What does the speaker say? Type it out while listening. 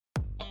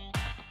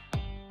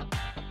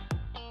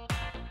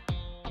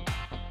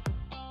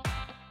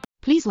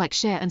Please like,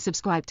 share and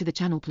subscribe to the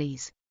channel,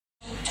 please.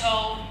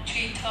 Two-toe,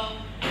 three-toe,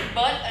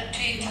 but a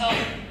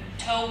three-toe,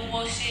 toe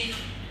mochi.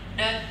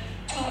 The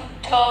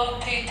two-toe,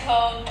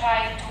 three-toe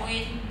try to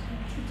win.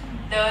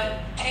 The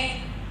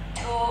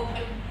three-toe,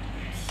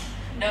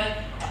 the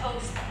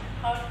toes.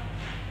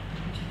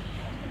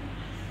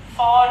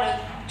 For the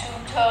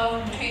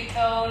two-toe,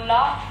 three-toe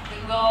lock the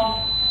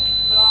goal.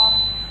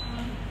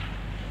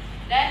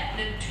 Let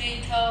the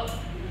three-toe,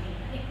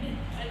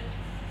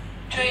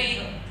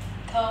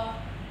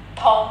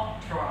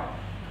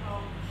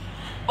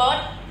 but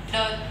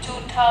the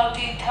two-toe,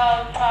 three-toe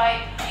try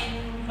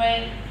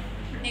invent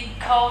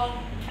Nicole,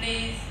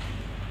 please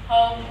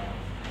home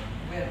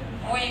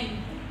win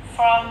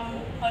from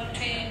her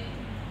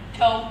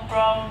three-toe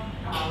brown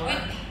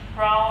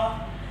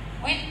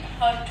with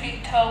her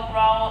three-toe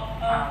brown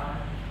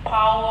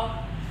power.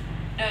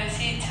 The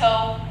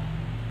C-toe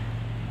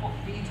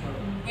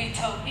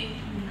veto him.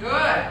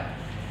 Good.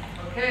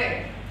 Okay.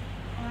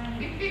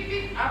 Beep, beep,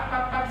 beep.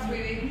 Up,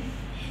 sweetie.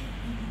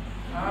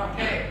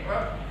 Okay.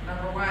 Well,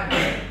 number one.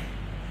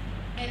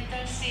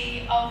 Mr. C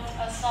owned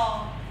a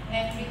song,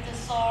 and Mr.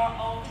 Saw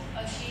owned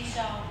a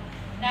seashell.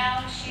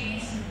 Now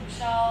she's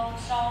shore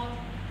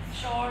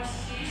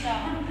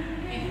seashell.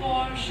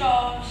 Before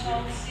shore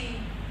sea,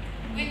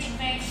 which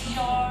makes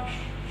shore.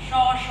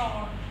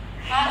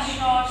 At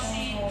shore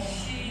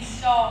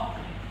seashore.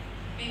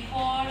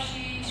 Before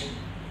she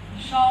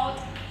showed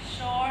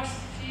shore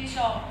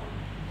seashell.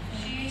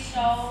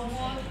 Seashell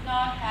would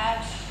not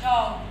have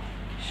shown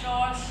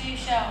shore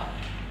seashell.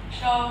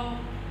 So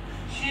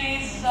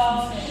she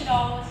saw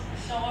shore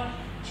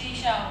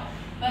seashell,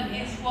 but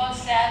it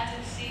was sad to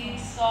see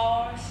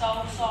shore so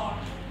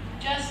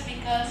just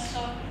because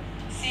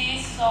she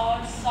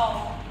saw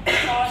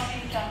shore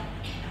seashell.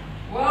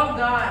 Well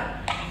done.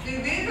 See,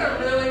 these are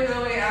really,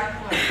 really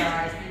excellent,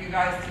 guys, for you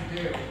guys to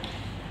do.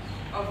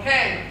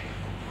 Okay.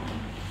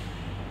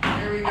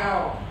 Here we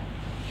go.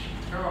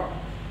 Go.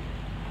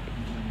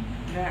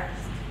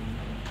 Next.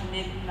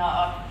 Did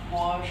not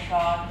was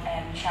short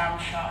and some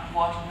short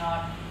was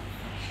not.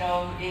 So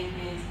it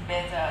is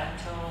better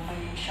to be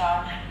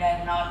short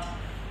than not.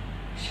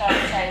 Short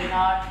say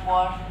not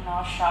was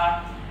not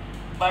short,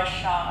 but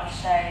short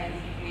say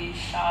is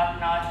short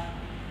not.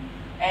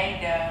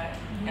 Either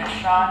the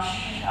short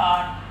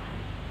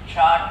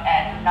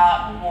and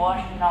not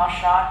was not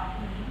short,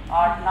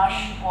 or not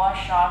was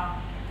short.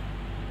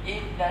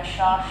 If the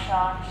short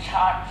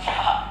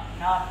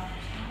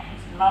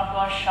not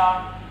was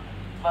short,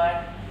 but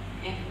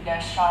if the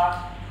short,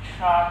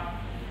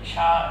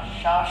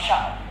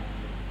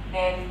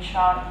 then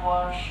short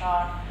was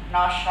short,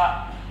 not.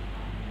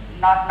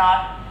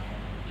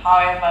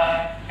 However,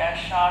 the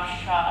short,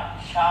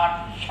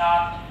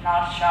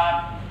 not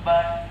short,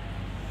 but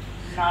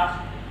not.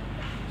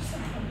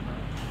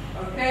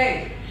 Okay.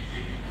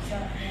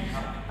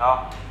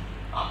 Dog,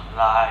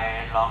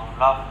 like long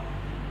lock,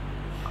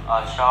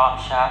 short,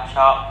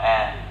 sharp,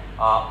 and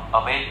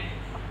a big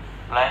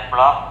black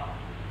block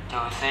to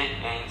sit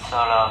in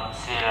solemn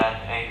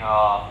silence in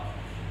a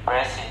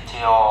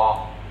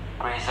presidential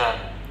prison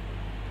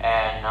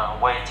and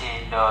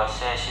waiting the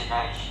session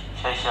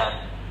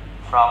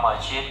from a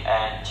chip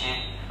and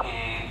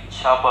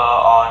chopper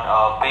on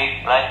a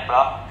big black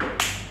block.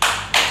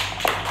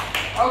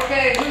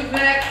 Okay, who's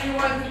next? Who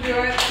wants to do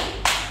it?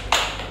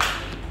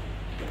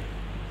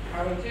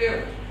 How about you?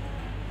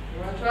 You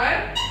want to try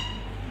it?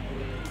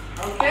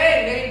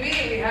 Okay, maybe.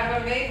 We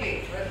have a maybe.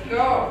 Let's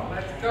go.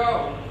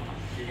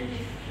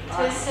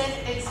 To sit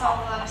in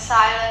solemn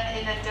silence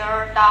in a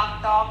dark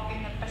in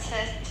a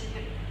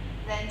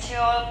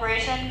presidential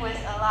prison with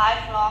a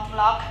lifelong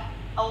lock,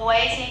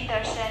 awaiting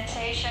the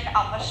sensation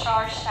of a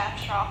short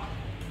snapshot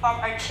from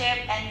a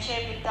chip and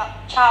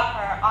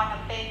chopper on a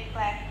big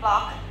black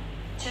block.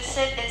 To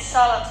sit in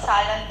solemn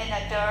silence in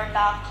a dark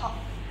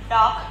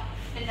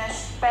in a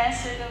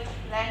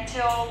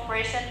presidential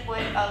prison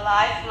with a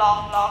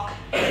lifelong lock,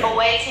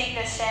 awaiting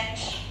the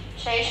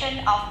sensation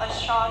of a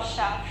short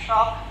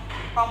snapshot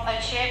from a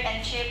chip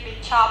and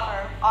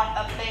chopper on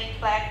a big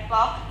black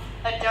block,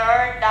 a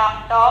dark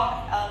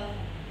dog,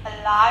 a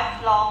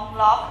lifelong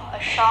lock, a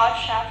short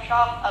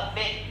snapshot, a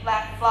big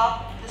black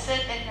block. To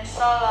sit in a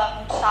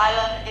solemn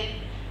silence in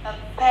a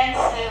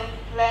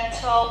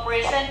presidential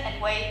prison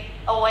and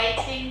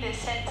awaiting the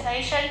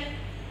sensation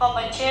from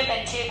a chip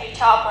and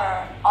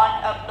chopper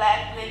on a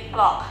black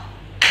block.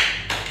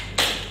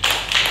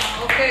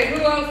 Okay,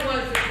 who else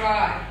wants to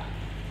try?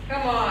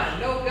 Come on,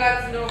 no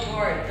guts, no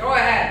glory. Go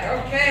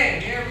ahead.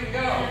 Okay, here we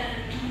go.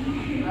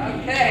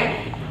 Okay.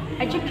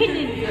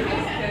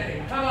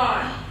 Come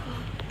on.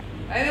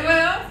 Anyone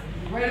else?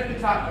 Right at the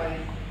top, buddy.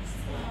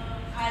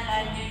 I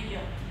like New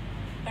York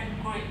and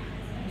great.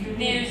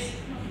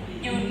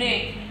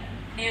 Unique.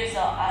 New York.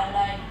 I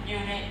like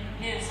unique.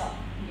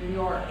 New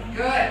York.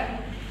 Good.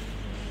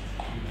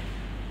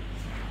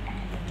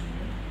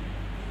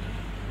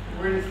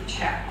 Where does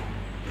check?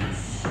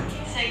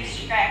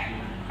 Six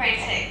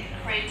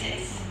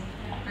critics.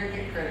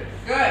 Cricket critics.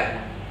 Good.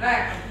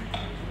 Next.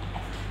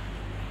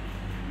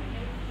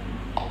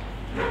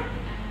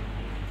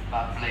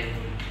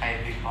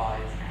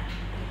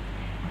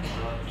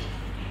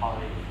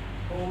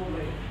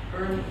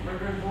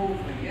 We're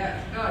boldly.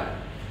 Yes, good.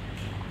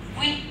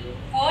 Which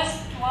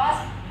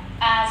was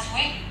a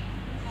sweet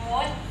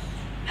wood.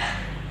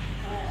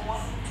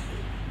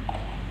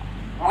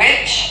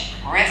 Which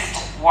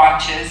wrist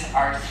watches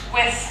are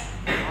Swiss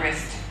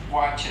wrist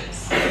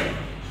watches?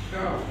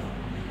 Go.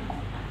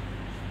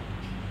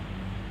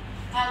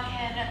 How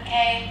can a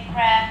can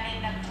cram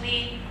in a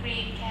clean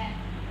green can?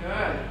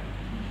 Good.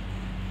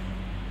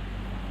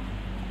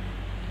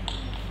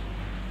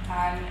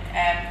 An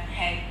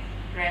egg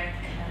red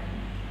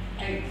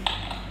Hey,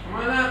 come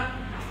on up.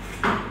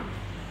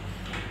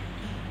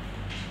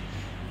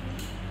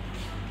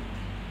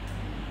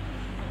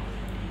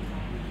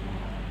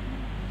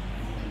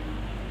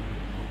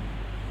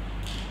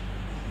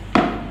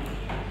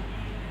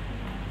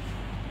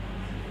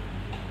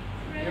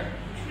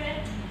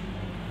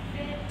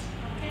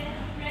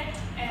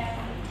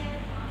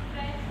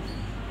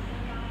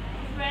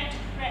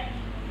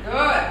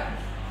 Good.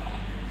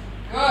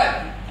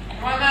 Good.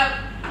 Come on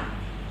up.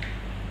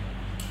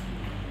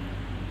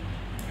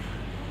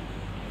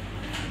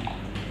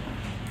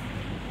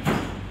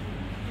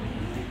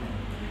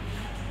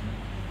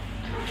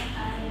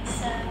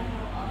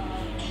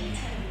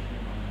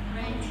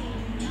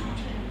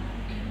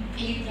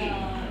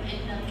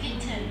 In the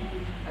kitchen.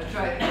 That's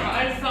right.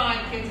 I saw a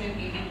kitten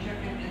eating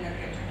chicken in the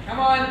kitchen. Come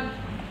on.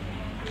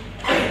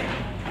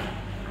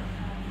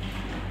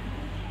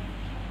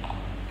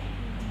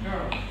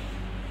 Go.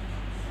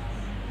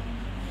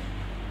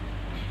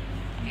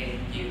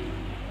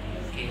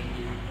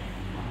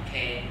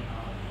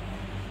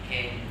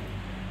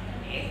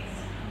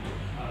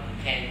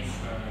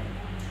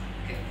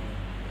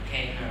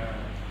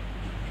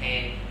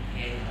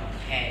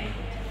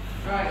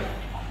 Right.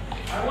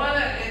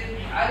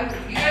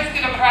 You guys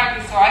get to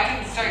practice so I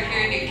can start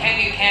hearing you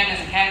can as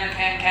a can or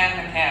can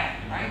and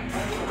can. Right?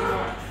 That's what we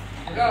want.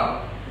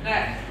 Go.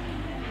 Next.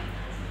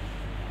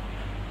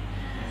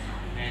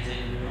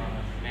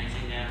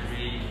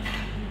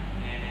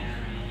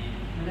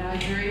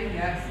 Menagerie,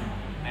 yes.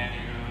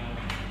 Menagerie.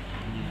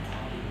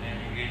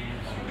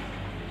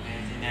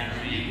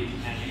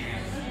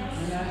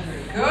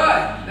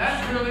 Good.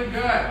 That's really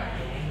good.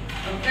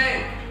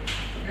 Okay.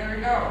 There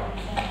we go.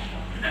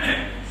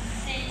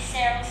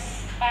 Seashells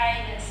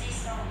by the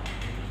seashore.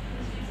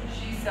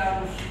 She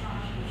sells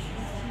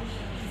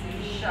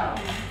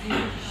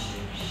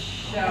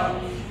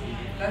shells.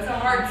 That's a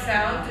hard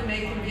sound to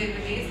make in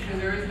Vietnamese because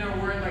there is no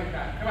word like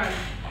that. Come on.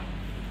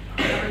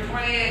 Number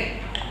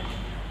 28.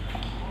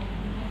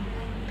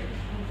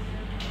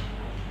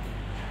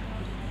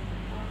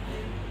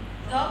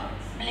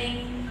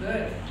 Goblin.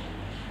 Good.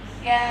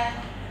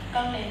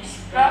 Goblins.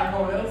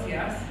 Gargoyles,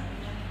 yes.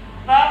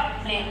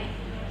 Goblins.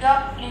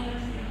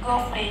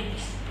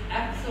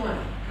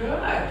 Excellent.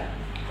 Good.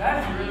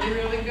 That's really,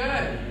 really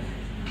good.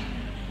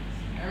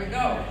 There we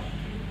go.